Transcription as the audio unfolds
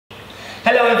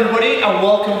Hello everybody and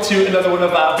welcome to another one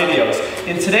of our videos.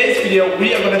 In today's video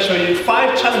we are going to show you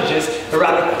 5 challenges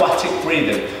around aquatic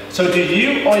breathing. So do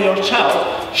you or your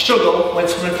child struggle when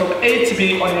swimming from A to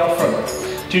B on your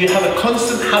front? Do you have a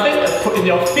constant habit of putting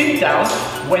your feet down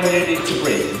when you need to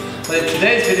breathe? Well, in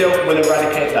today's video we'll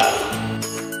eradicate that.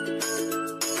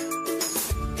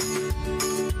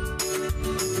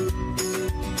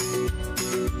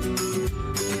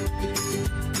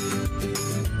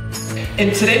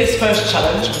 In today's first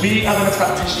challenge, we are going to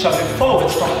practice travelling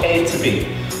forwards from A to B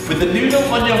with the noodle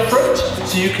on your front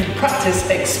so you can practice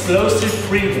explosive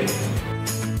breathing.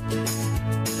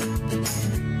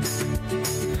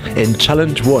 In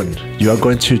challenge 1, you are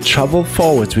going to travel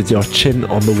forwards with your chin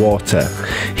on the water.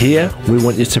 Here, we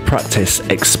want you to practice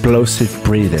explosive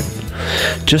breathing.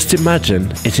 Just imagine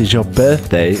it is your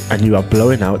birthday and you are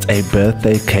blowing out a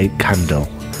birthday cake candle.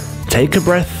 Take a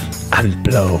breath and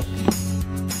blow.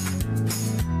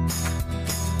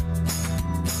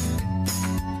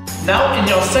 Now in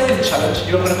your second challenge,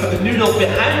 you're going to put the noodle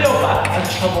behind your back and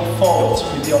travel forwards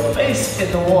with your face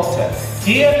in the water.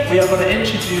 Here we are going to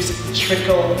introduce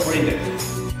trickle breathing.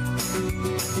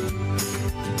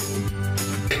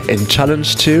 In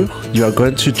challenge 2, you are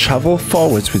going to travel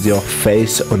forwards with your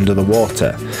face under the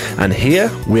water. And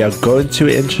here we are going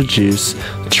to introduce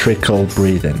trickle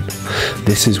breathing.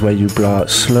 This is where you blow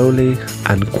out slowly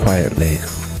and quietly.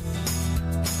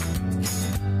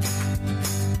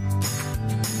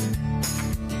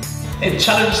 In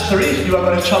challenge 3, you are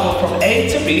going to travel from A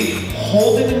to B,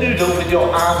 holding the noodle with your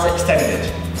arms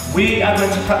extended. We are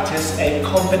going to practice a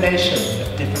combination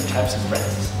of different types of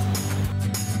breaths.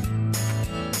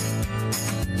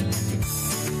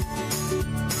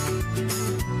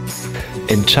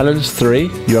 In challenge 3,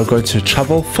 you are going to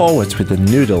travel forwards with the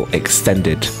noodle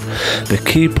extended. The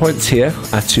key points here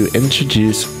are to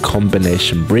introduce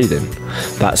combination breathing.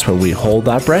 That's where we hold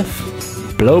our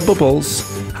breath, blow bubbles,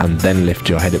 and then lift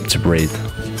your head up to breathe.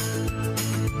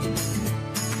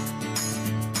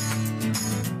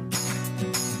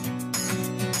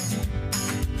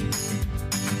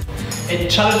 In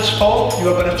challenge 4, you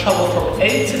are going to travel from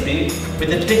A to B with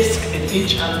a disc in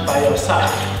each hand by your side.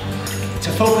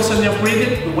 To focus on your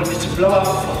breathing, we want you to blow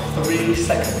out for 3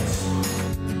 seconds.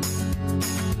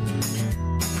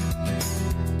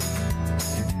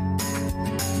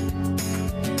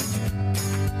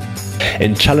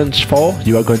 In challenge 4,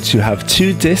 you are going to have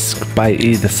 2 discs by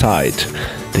either side.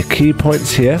 The key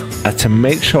points here are to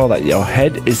make sure that your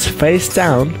head is face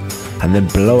down and then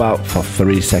blow out for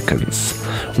 3 seconds.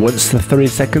 Once the 3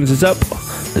 seconds is up,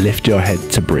 lift your head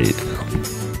to breathe.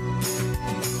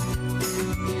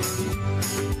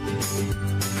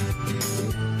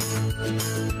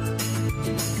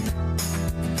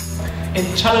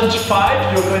 In challenge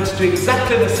 5, you're going to do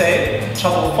exactly the same.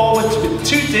 Travel forwards with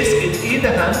 2 discs in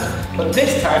either hand, but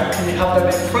this time can you have them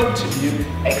in front of you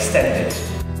extended.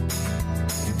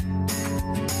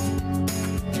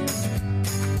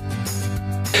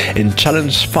 In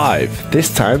challenge 5,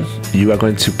 this time you are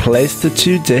going to place the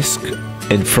 2 discs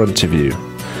in front of you.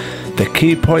 The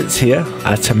key points here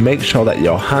are to make sure that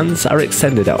your hands are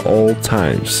extended at all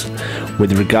times.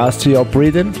 With regards to your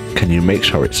breathing, can you make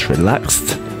sure it's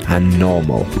relaxed and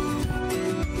normal?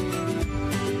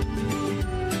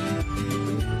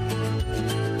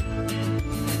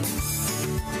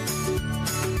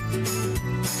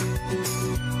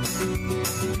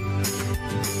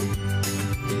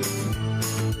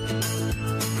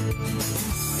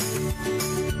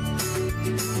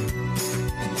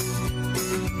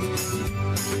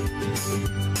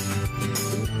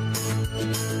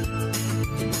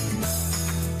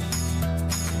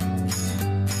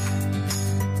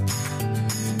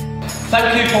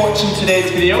 Thank you for watching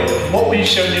today's video. What we've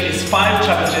shown you is 5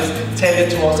 challenges tailored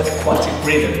towards aquatic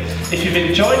breathing. If you've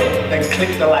enjoyed it, then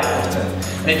click the like button.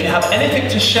 And if you have anything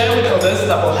to share with others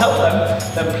that will help them,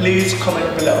 then please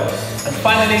comment below. And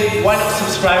finally, why not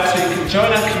subscribe so you can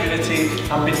join our community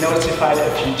and be notified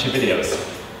of future videos.